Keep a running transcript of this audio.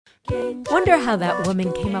Wonder how that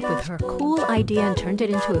woman came up with her cool idea and turned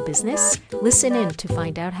it into a business? Listen in to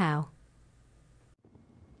find out how.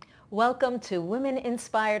 Welcome to Women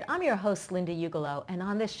Inspired. I'm your host, Linda Ugolo, and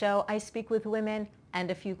on this show, I speak with women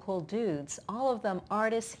and a few cool dudes, all of them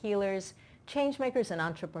artists, healers, changemakers, and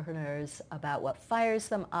entrepreneurs, about what fires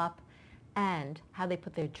them up and how they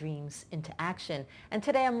put their dreams into action. And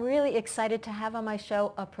today I'm really excited to have on my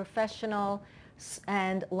show a professional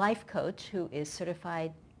and life coach who is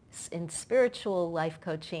certified in spiritual life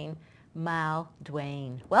coaching, Mal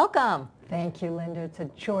Duane. Welcome. Thank you, Linda. It's a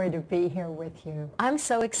joy to be here with you. I'm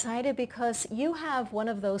so excited because you have one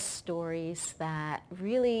of those stories that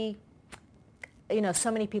really,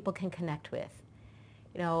 so many people can connect with.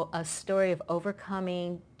 A story of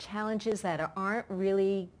overcoming challenges that aren't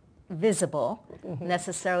really visible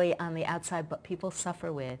necessarily on the outside, but people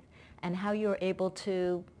suffer with, and how you're able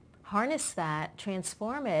to harness that,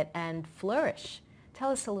 transform it, and flourish. Tell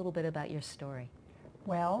us a little bit about your story.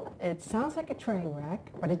 Well, it sounds like a train wreck,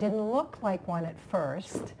 but it didn't look like one at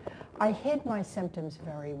first. I hid my symptoms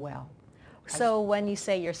very well. So when you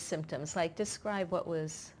say your symptoms, describe what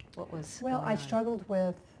was Well, I on. struggled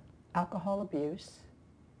with alcohol abuse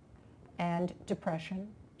and depression,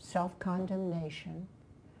 self-condemnation.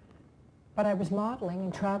 But I was modeling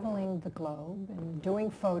and traveling the globe and doing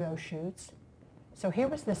photo shoots. So here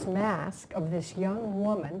was this mask of this young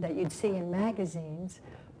woman that you'd see in magazines,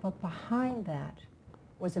 but behind that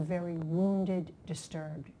was a very wounded,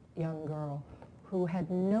 disturbed young girl who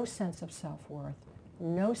had no sense of self-worth,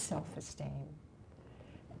 no self-esteem.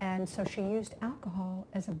 And so she used alcohol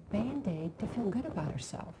as a Band-Aid to feel good about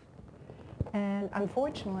herself. And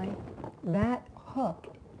unfortunately, that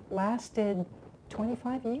hook lasted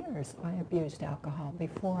 25 years. I abused alcohol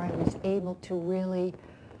before I was able to really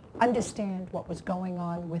understand what was going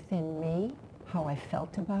on within me, how I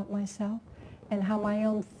felt about myself, and how my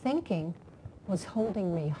own thinking was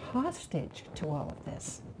holding me hostage to all of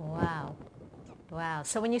this. Wow. Wow.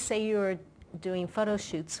 So when you say you were doing photo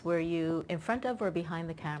shoots, were you in front of or behind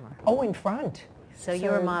the camera? Oh, in front. So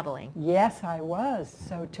you were modeling? Yes, I was.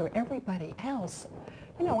 So to everybody else,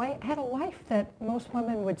 I had a life that most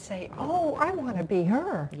women would say, oh, I want to be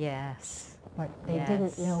her. Yes. But they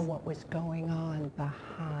didn't know what was going on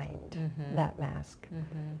behind that mask.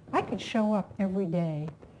 I could show up every day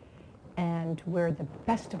and wear the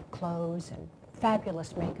best of clothes and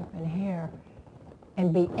fabulous makeup and hair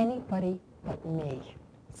and be anybody but me.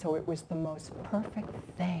 So it was the most perfect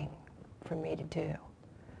thing for me to do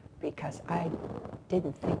because I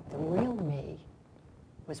didn't think the real me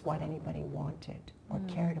was what anybody wanted or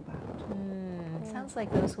cared about. Sounds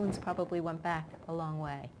like those wounds probably went back a long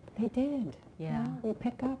way. They did. Yeah. We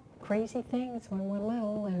pick up crazy things when we're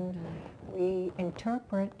little and we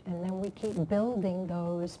interpret and then we keep building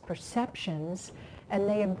those perceptions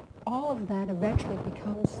and all of that eventually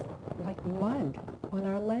becomes like mud on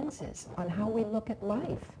our lenses, on how we look at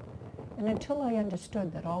life. And until I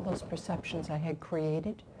understood that all those perceptions I had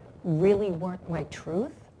created really weren't my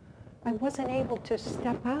truth, I wasn't able to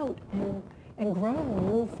step out and grow and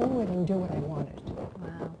move forward and do what I wanted.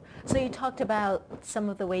 Wow. So you talked about some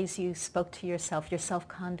of the ways you spoke to yourself, your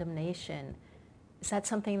self-condemnation. Is that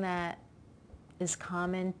something that is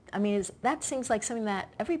common? I mean, that seems like something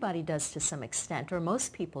that everybody does to some extent, or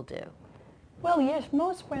most people do. Well, yes,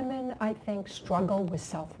 most women, I think, struggle with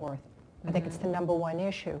self-worth. I think it's the number one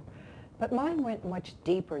issue. But mine went much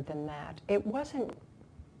deeper than that. It wasn't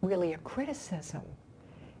really a criticism.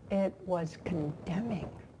 It was condemning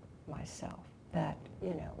myself that,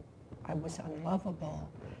 I was unlovable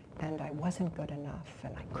and I wasn't good enough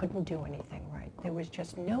and I couldn't do anything right. There was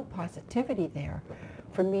just no positivity there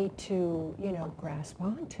for me to, grasp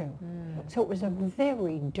onto. So it was a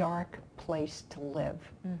very dark place to live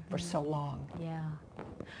for so long. Yeah.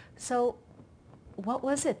 So what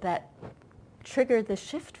was it that triggered the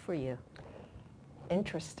shift for you?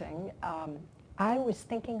 Interesting. I was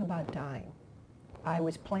thinking about dying. I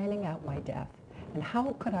was planning out my death. And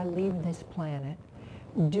how could I leave this planet,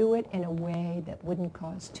 do it in a way that wouldn't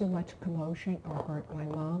cause too much commotion or hurt my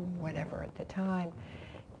mom, whatever at the time.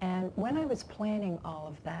 And when I was planning all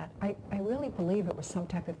of that, I really believe it was some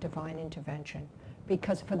type of divine intervention.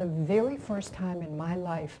 Because for the very first time in my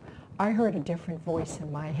life, I heard a different voice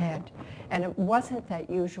in my head. And it wasn't that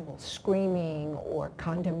usual screaming or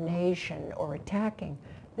condemnation or attacking.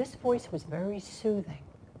 This voice was very soothing,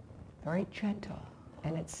 very gentle.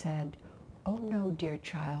 And it said, oh no, dear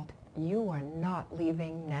child, you are not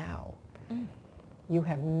leaving now. You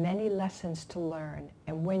have many lessons to learn,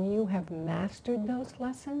 and when you have mastered those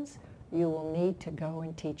lessons, you will need to go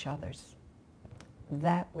and teach others.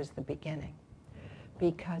 That was the beginning,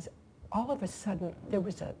 because all of a sudden there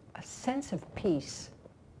was a sense of peace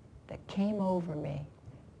that came over me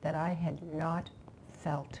that I had not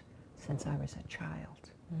felt since I was a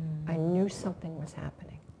child. I knew something was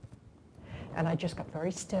happening. And I just got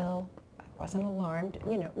very still. I wasn't alarmed.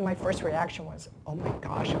 You know, my first reaction was, oh my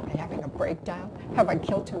gosh, am I having a breakdown? Have I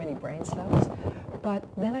killed too many brain cells? But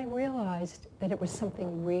then I realized that it was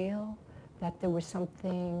something real, that there was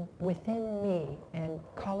something within me, and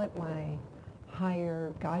call it my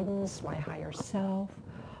higher guidance, my higher self,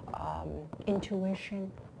 intuition.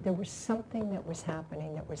 There was something that was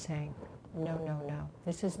happening that was saying, no, no, no,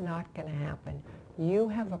 this is not going to happen. You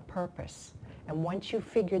have a purpose, and once you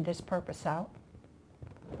figure this purpose out,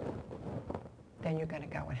 then you're going to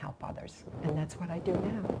go and help others. And that's what I do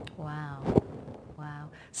now. Wow. Wow.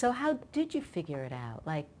 So how did you figure it out?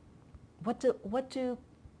 Like, what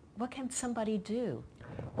can somebody do?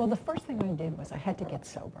 Well, the first thing I did was I had to get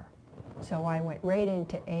sober. So I went right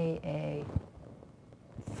into AA,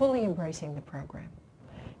 fully embracing the program.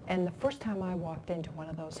 And the first time I walked into one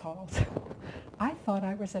of those halls, I thought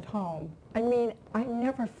I was at home. I mean, I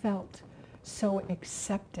never felt so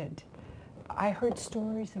accepted. I heard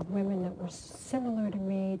stories of women that were similar to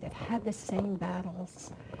me, that had the same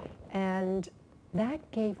battles, and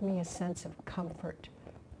that gave me a sense of comfort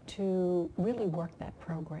to really work that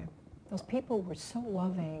program. Those people were so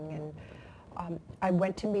loving, and I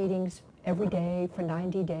went to meetings every day for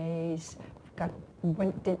 90 days,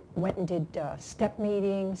 went and did step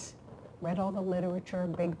meetings, read all the literature,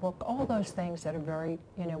 big book, all those things that are very,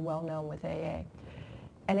 well known with AA.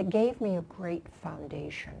 And it gave me a great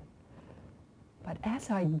foundation. But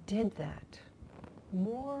as I did that,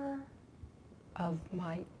 more of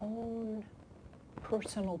my own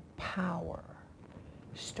personal power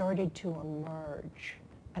started to emerge.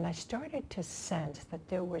 And I started to sense that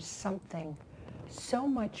there was something so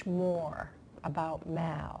much more about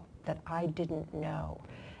Mal that I didn't know,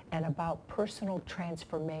 and about personal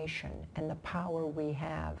transformation and the power we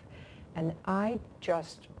have. And I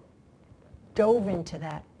just dove into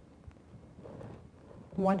that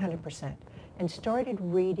 100% and started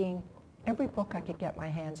reading every book I could get my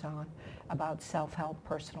hands on about self-help,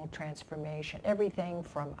 personal transformation, everything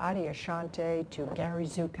from Adyashanti to Gary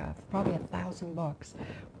Zukav, probably 1,000 books,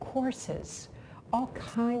 courses, all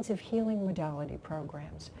kinds of healing modality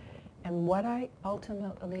programs. And what I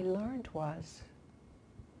ultimately learned was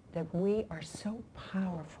that we are so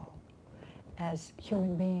powerful as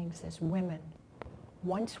human beings, as women,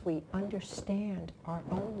 once we understand our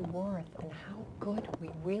own worth and how good we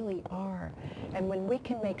really are, and when we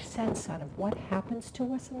can make sense out of what happens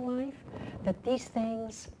to us in life, that these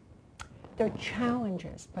things, they're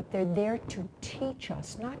challenges, but they're there to teach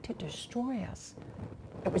us, not to destroy us.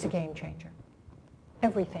 It was a game changer.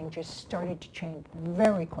 Everything just started to change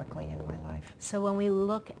very quickly in my life. So when we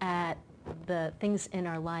look at the things in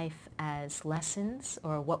our life as lessons,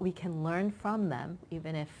 or what we can learn from them,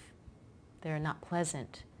 even if they're not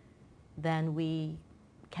pleasant, then we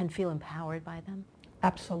can feel empowered by them?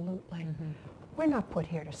 Absolutely. Mm-hmm. We're not put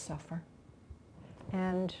here to suffer.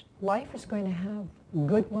 And life is going to have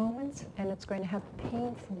good moments, and it's going to have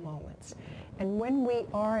painful moments. And when we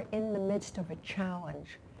are in the midst of a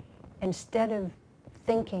challenge, instead of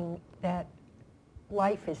thinking that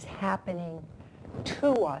life is happening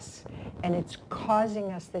to us and it's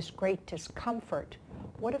causing us this great discomfort,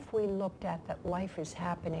 what if we looked at that life is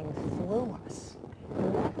happening through us?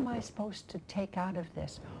 And what am I supposed to take out of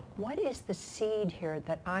this? What is the seed here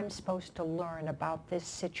that I'm supposed to learn about this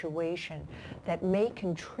situation that may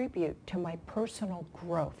contribute to my personal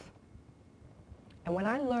growth? And when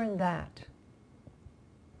I learned that,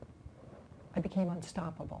 I became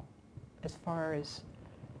unstoppable as far as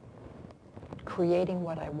creating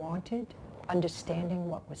what I wanted, understanding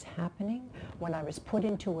what was happening. When I was put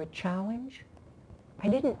into a challenge, I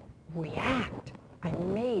didn't react. I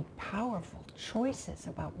made powerful choices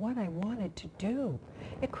about what I wanted to do.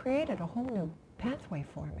 It created a whole new pathway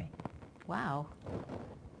for me. Wow.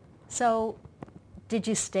 So did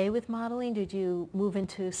you stay with modeling? Did you move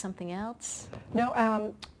into something else? No,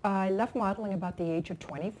 I left modeling about the age of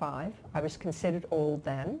 25. I was considered old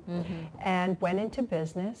then, and went into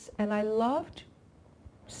business. And I loved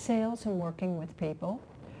sales and working with people.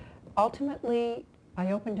 Ultimately,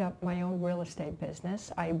 I opened up my own real estate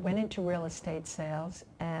business. I went into real estate sales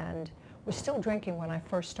and was still drinking when I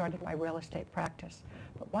first started my real estate practice.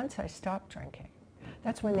 But once I stopped drinking,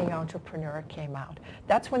 that's when the entrepreneur came out.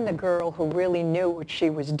 That's when the girl who really knew what she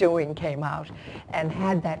was doing came out and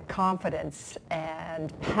had that confidence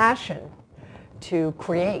and passion to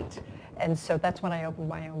create. And so that's when I opened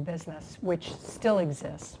my own business, which still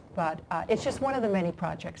exists. But it's just one of the many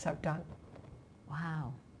projects I've done.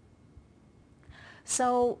 Wow.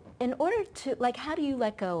 So in order to, like, how do you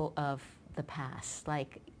let go of the past?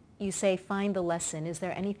 Like you say, find the lesson. Is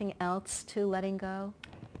there anything else to letting go?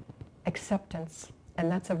 Acceptance. And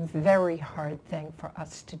that's a very hard thing for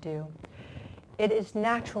us to do. It is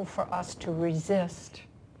natural for us to resist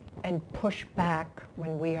and push back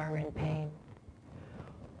when we are in pain.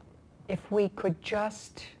 If we could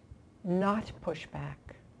just not push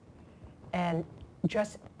back and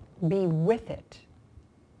just be with it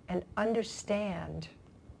and understand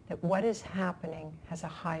that what is happening has a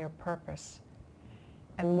higher purpose.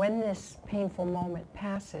 And when this painful moment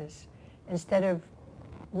passes, instead of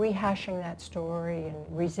rehashing that story and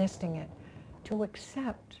resisting it, to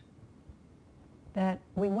accept that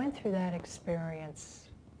we went through that experience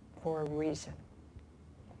for a reason.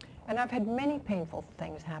 And I've had many painful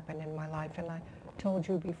things happen in my life, and I told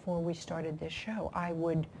you before we started this show, I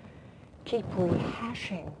would keep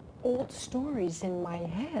rehashing old stories in my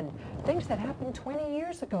head, things that happened 20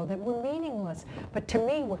 years ago that were meaningless, but to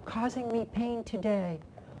me were causing me pain today.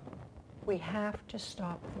 We have to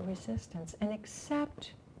stop the resistance and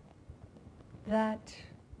accept that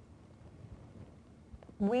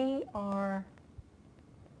we are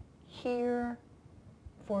here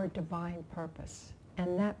for a divine purpose,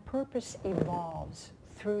 and that purpose evolves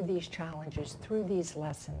through these challenges, through these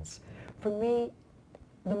lessons. For me,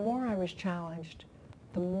 the more I was challenged,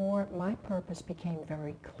 the more my purpose became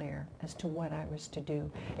very clear as to what I was to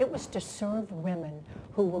do. It was to serve women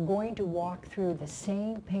who were going to walk through the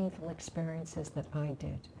same painful experiences that I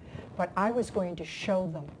did. But I was going to show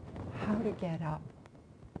them how to get up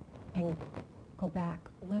and go back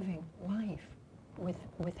living life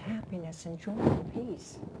with happiness and joy and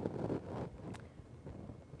peace.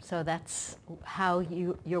 So that's how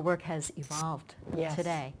your work has evolved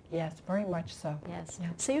today. Yes, very much so. Yes. Yeah.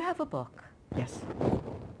 So you have a book. Yes.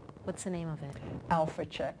 What's the name of it? Alpha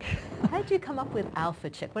Chick. How did you come up with Alpha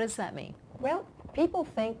Chick? What does that mean? Well, people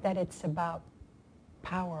think that it's about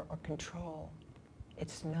power or control.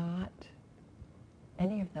 It's not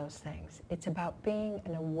any of those things. It's about being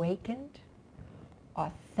an awakened,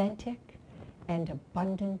 authentic, and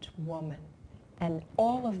abundant woman. And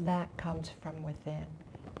all of that comes from within.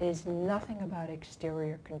 It is nothing about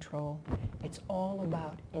exterior control. It's all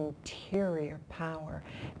about interior power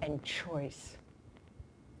and choice.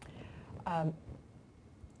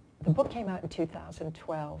 The book came out in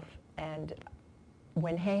 2012, and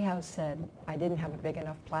when Hay House said I didn't have a big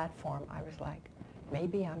enough platform, I was like,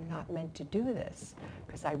 maybe I'm not meant to do this,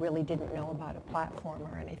 because I really didn't know about a platform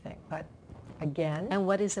or anything. But again... And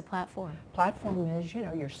what is a platform? Platform is,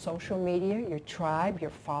 your social media, your tribe,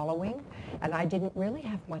 your following, and I didn't really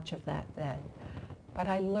have much of that then. But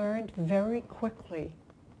I learned very quickly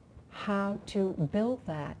how to build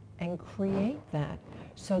that and create that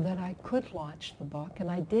so that I could launch the book,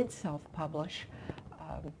 and I did self-publish.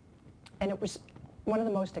 And it was one of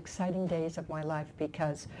the most exciting days of my life,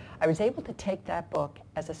 because I was able to take that book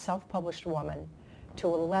as a self-published woman to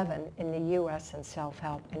 11 in the U.S. in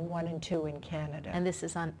self-help and 1 and 2 in Canada. And this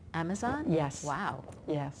is on Amazon? Yes. Wow.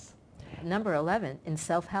 Yes. Number 11 in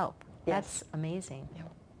self-help. Yes. That's amazing. Yeah.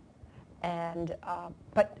 And,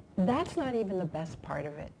 but that's not even the best part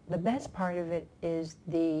of it. The best part of it is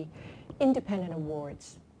the independent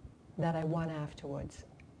awards that I won afterwards.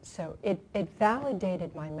 So it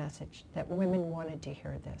validated my message that women wanted to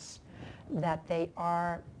hear this, that they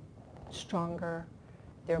are stronger,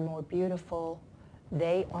 they're more beautiful,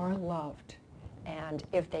 they are loved, and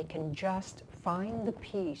if they can just find the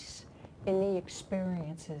peace in the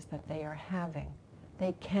experiences that they are having,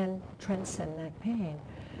 they can transcend that pain.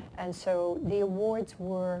 And so the awards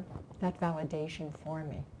were that validation for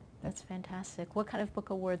me. That's fantastic. What kind of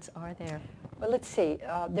book awards are there? Well, let's see.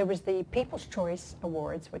 There was the People's Choice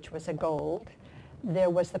Awards, which was a gold.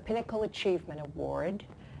 There was the Pinnacle Achievement Award.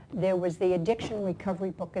 There was the Addiction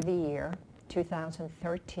Recovery Book of the Year,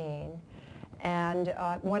 2013. And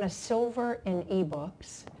won a silver in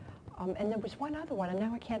ebooks. And there was one other one, and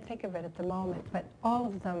now I can't think of it at the moment, but all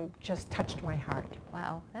of them just touched my heart.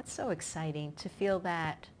 Wow, that's so exciting to feel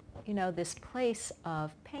that, this place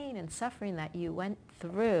of pain and suffering that you went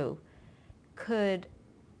through could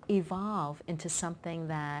evolve into something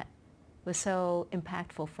that was so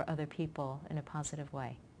impactful for other people in a positive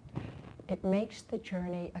way. It makes the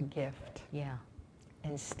journey a gift. Yeah.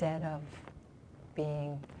 Instead of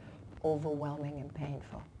being overwhelming and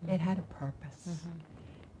painful. Mm-hmm. It had a purpose. Mm-hmm.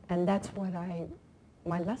 And that's what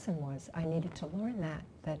my lesson was. I needed to learn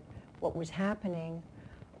that what was happening,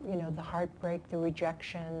 the heartbreak, the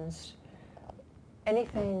rejections,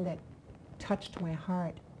 anything that touched my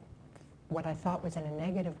heart, what I thought was in a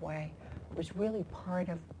negative way, was really part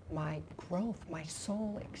of my growth, my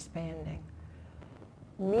soul expanding.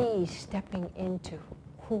 me stepping into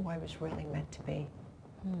who I was really meant to be.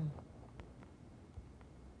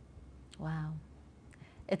 Wow.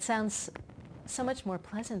 It sounds so much more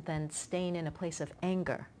pleasant than staying in a place of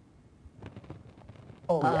anger.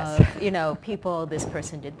 Oh, yes. You know, people, this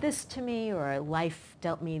person did this to me, or life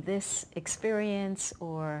dealt me this experience,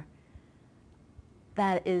 or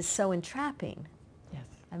that is so entrapping. Yes.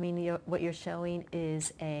 I mean, what you're showing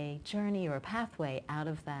is a journey or a pathway out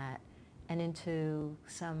of that and into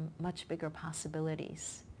some much bigger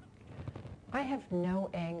possibilities. I have no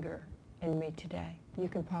anger in me today. You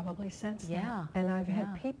can probably sense Yeah. that. And I've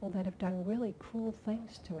had people that have done really cruel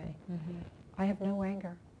things to me. I have no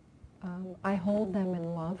anger. I hold them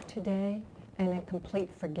in love today and in complete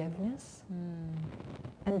forgiveness.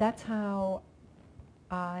 And that's how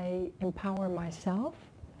I empower myself,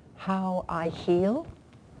 how I heal,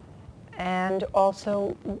 and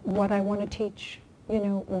also what I want to teach, you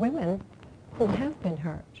know, women who have been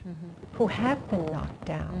hurt, who have been knocked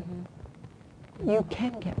down. You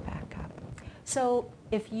can get back up. So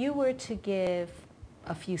if you were to give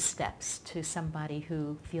a few steps to somebody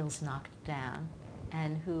who feels knocked down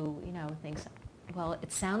and who, you know, thinks, well,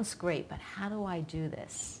 it sounds great, but how do I do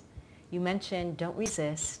this? You mentioned don't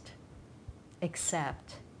resist,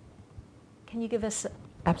 accept. Can you give us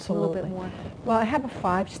a little bit more? Well, I have a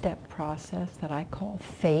 5-step process that I call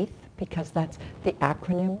FAITH, because that's the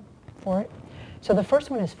acronym for it. So the first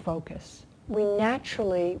one is focus. We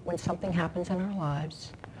naturally, when something happens in our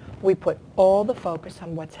lives, we put all the focus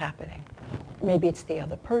on what's happening. Maybe it's the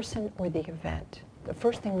other person or the event. The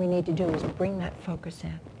first thing we need to do is bring that focus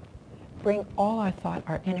in. Bring all our thought,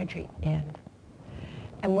 our energy in.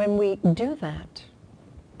 And when we do that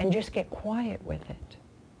and just get quiet with it,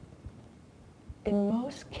 in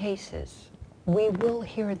most cases, we will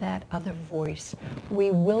hear that other voice.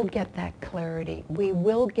 We will get that clarity. We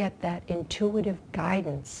will get that intuitive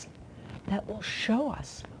guidance that will show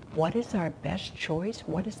us what is our best choice,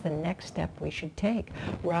 what is the next step we should take,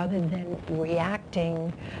 rather than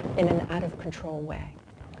reacting in an out-of-control way.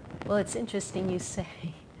 Well, it's interesting you say,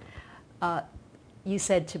 you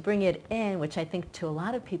said to bring it in, which I think to a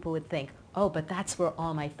lot of people would think, oh, but that's where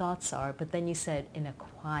all my thoughts are. But then you said in a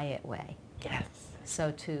quiet way. Yes.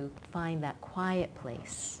 So to find that quiet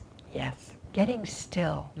place. Yes. Getting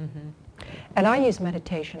still. And I use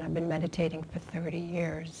meditation. I've been meditating for 30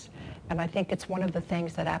 years. And I think it's one of the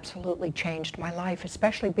things that absolutely changed my life,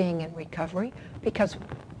 especially being in recovery, because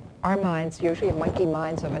our minds, usually monkey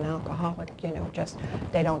minds of an alcoholic, you know, just,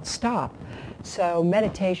 they don't stop. So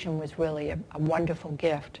meditation was really a wonderful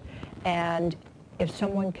gift. And if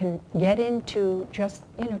someone can get into just,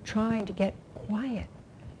 you know, trying to get quiet,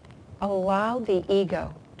 allow the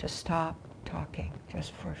ego to stop talking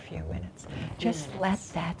just for a few minutes. Just let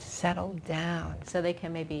that settle down. So they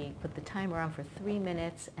can maybe put the timer on for 3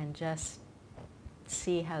 minutes and just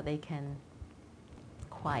see how they can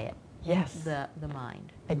quiet the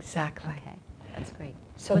mind. Exactly. Okay, that's great.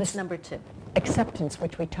 So what's number 2? Acceptance,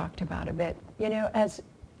 which we talked about a bit. You know, as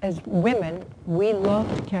women, we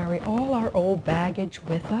love to carry all our old baggage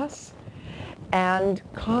with us and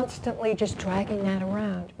constantly just dragging that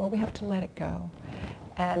around. Well, we have to let it go.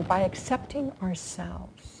 And by accepting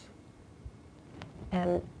ourselves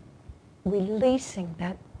and releasing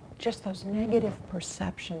that, just those negative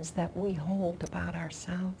perceptions that we hold about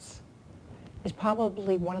ourselves, is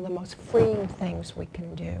probably one of the most freeing things we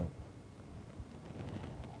can do.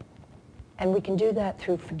 And we can do that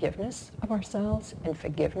through forgiveness of ourselves and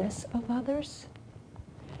forgiveness of others.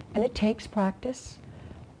 And it takes practice.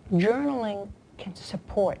 Journaling can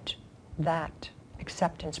support that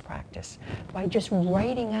acceptance practice by just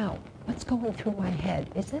writing out what's going through my head.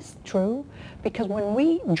 Is this true? Because when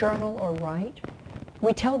we journal or write,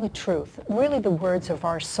 we tell the truth. Really, the words of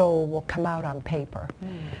our soul will come out on paper.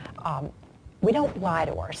 We don't lie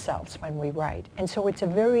to ourselves when we write. And so it's a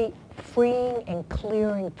very freeing and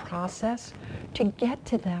clearing process to get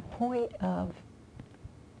to that point of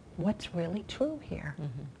what's really true here.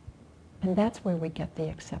 And that's where we get the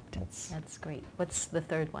acceptance. That's great. What's the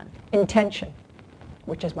third one? Intention,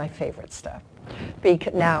 which is my favorite stuff.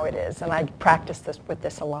 Because now it is, and I practice this with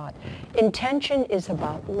this a lot. Intention is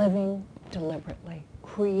about living deliberately,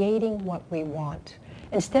 creating what we want.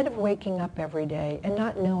 Instead of waking up every day and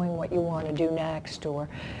not knowing what you want to do next, or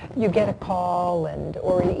you get a call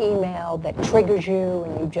or an email that triggers you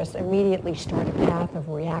and you just immediately start a path of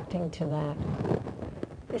reacting to that.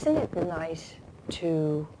 Isn't it nice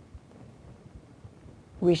to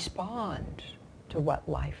respond to what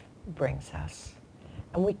life brings us?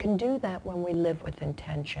 And we can do that when we live with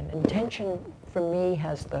intention. Intention, for me,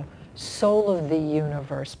 has the soul of the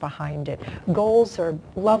universe behind it. Goals are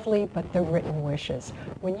lovely, but they're written wishes.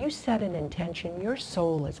 When you set an intention, your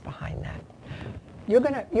soul is behind that. You're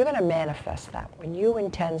gonna manifest that. When you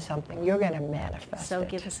intend something, you're gonna manifest it. So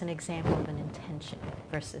give us an example of an intention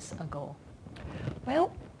versus a goal.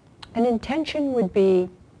 Well, an intention would be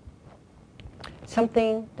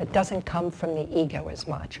something that doesn't come from the ego as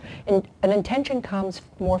much. And an intention comes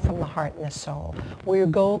more from the heart and the soul, where your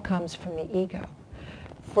goal comes from the ego.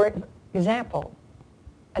 For example,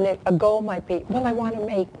 a goal might be, well, I want to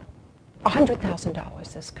make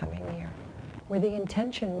 $100,000 this coming year, where the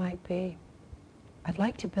intention might be, I'd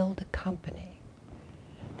like to build a company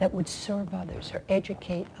that would serve others or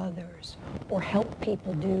educate others or help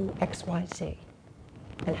people do X, Y, Z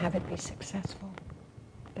and have it be successful.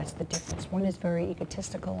 That's the difference. One is very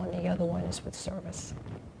egotistical and the other one is with service.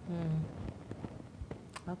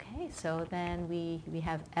 Okay, so then we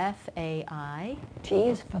have FAI. T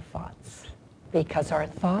is for thoughts, because our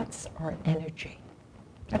thoughts are energy.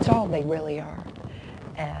 That's all they really are.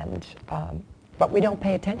 And, but we don't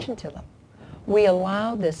pay attention to them. We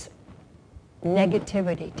allow this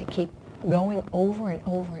negativity to keep going over and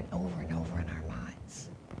over and over and over in our minds.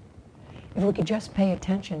 If we could just pay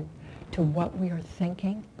attention to what we are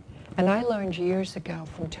thinking. And I learned years ago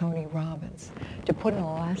from Tony Robbins to put an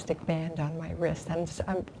elastic band on my wrist. And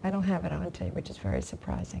I don't have it on today, which is very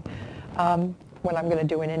surprising. When I'm going to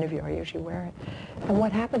do an interview, I usually wear it. And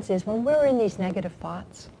what happens is when we're in these negative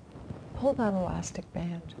thoughts, pull that elastic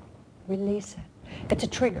band, release it. It's a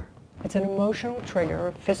trigger. It's an emotional trigger,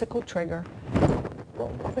 a physical trigger. Well,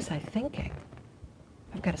 what was I thinking?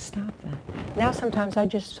 I've got to stop that. Now sometimes I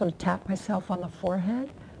just sort of tap myself on the forehead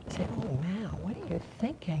and say, oh, Mal, what are you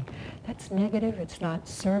thinking? That's negative. It's not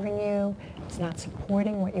serving you. It's not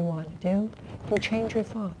supporting what you want to do. You change your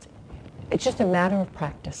thoughts. It's just a matter of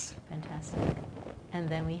practice. Fantastic. And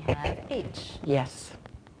then we have H. Yes.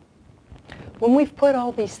 When we've put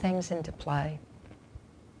all these things into play,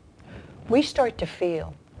 we start to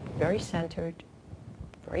feel very centered,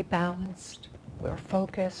 very balanced, we're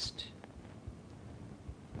focused.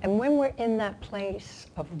 And when we're in that place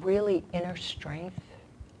of really inner strength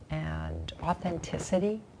and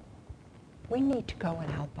authenticity, we need to go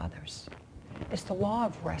and help others. It's the law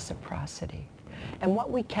of reciprocity. And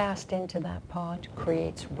what we cast into that pond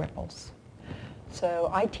creates ripples. So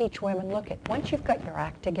I teach women, look, once you've got your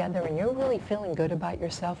act together and you're really feeling good about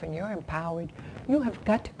yourself and you're empowered, you have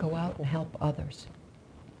got to go out and help others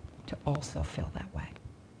to also feel that way.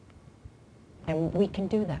 And we can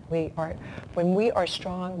do that. When we are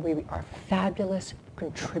strong, we are fabulous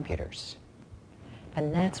contributors.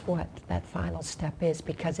 And that's what that final step is,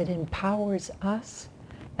 because it empowers us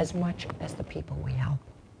as much as the people we help.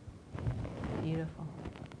 Beautiful.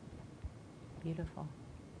 Beautiful.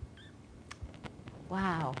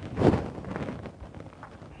 Wow.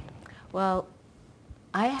 Well,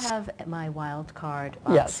 I have my wild card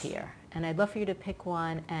box here, and I'd love for you to pick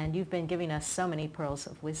one, and you've been giving us so many pearls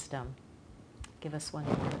of wisdom. Give us one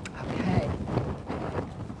more. Okay.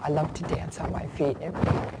 I love to dance on my feet.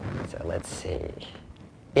 So let's see.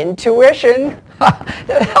 Intuition.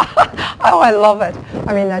 Oh, I love it.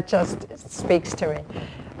 I mean, that just speaks to me.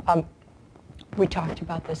 We talked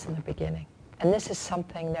about this in the beginning, and this is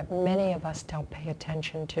something that many of us don't pay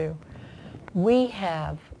attention to. We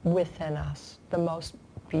have within us the most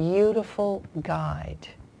beautiful guide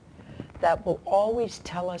that will always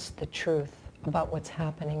tell us the truth about what's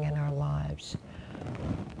happening in our lives.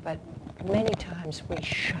 But many times we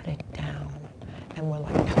shut it down and we're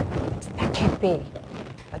like, no, that can't be.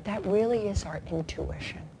 But that really is our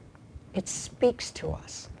intuition. It speaks to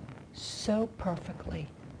us so perfectly,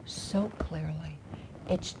 so clearly.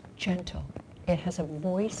 It's gentle. It has a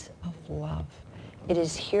voice of love. It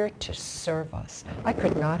is here to serve us. I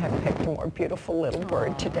could not have picked a more beautiful little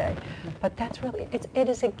bird today. But that's really, it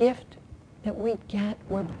is a gift that we get,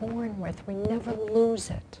 we're born with. We never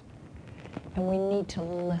lose it. And we need to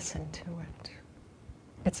listen to it.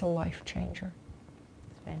 It's a life changer.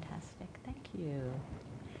 It's fantastic. Thank you.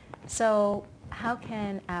 So how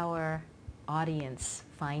can our audience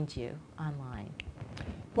find you online?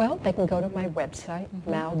 Well, they can go to my website,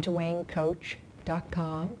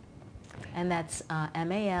 malduanecoach.com. And that's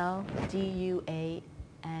MALDUANE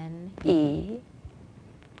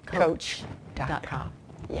coach.com.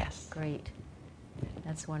 Yes. Great.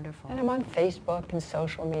 That's wonderful. And I'm on Facebook and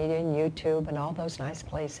social media and YouTube and all those nice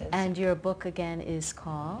places. And your book again is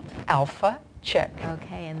called? Alpha Chick.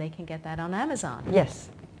 Okay, and they can get that on Amazon.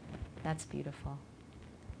 Yes. That's beautiful.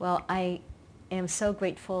 Well, I am so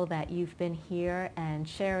grateful that you've been here and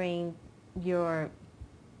sharing your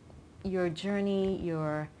journey,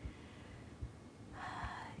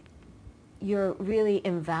 your really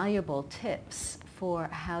invaluable tips for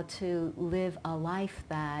how to live a life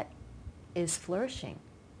that is flourishing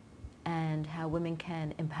and how women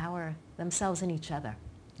can empower themselves and each other.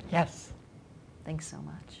 Yes. Thanks so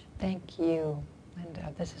much. Thank you,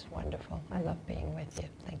 Linda. This is wonderful. I love being with you.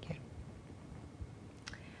 Thank you.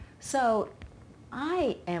 So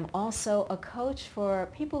I am also a coach for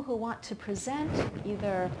people who want to present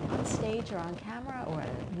either on stage or on camera or at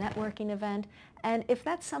a networking event. And if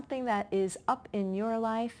that's something that is up in your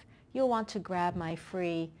life, you'll want to grab my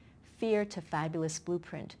free Fear to Fabulous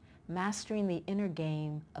Blueprint, Mastering the Inner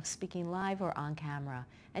Game of Speaking Live or on Camera.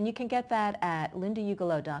 And you can get that at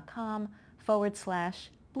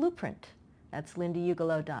lindaugello.com/blueprint. That's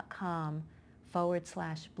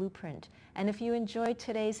lindaugello.com/blueprint. And if you enjoyed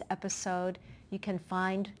today's episode, you can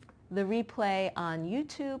find the replay on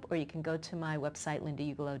YouTube, or you can go to my website,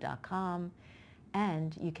 lindaugello.com,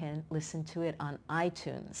 and you can listen to it on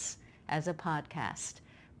iTunes as a podcast.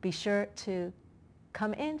 Be sure to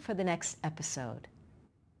come in for the next episode.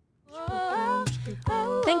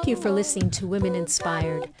 Thank you for listening to Women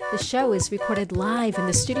Inspired. The show is recorded live in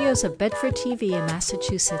the studios of Bedford TV in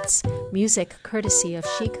Massachusetts. Music courtesy of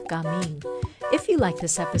Sheikh Gamin. If you like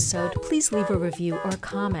this episode, please leave a review or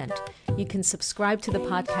comment. You can subscribe to the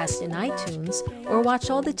podcast in iTunes or watch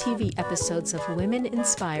all the TV episodes of Women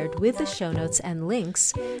Inspired with the show notes and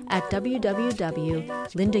links at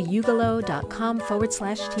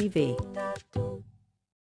www.lindaugello.com/TV.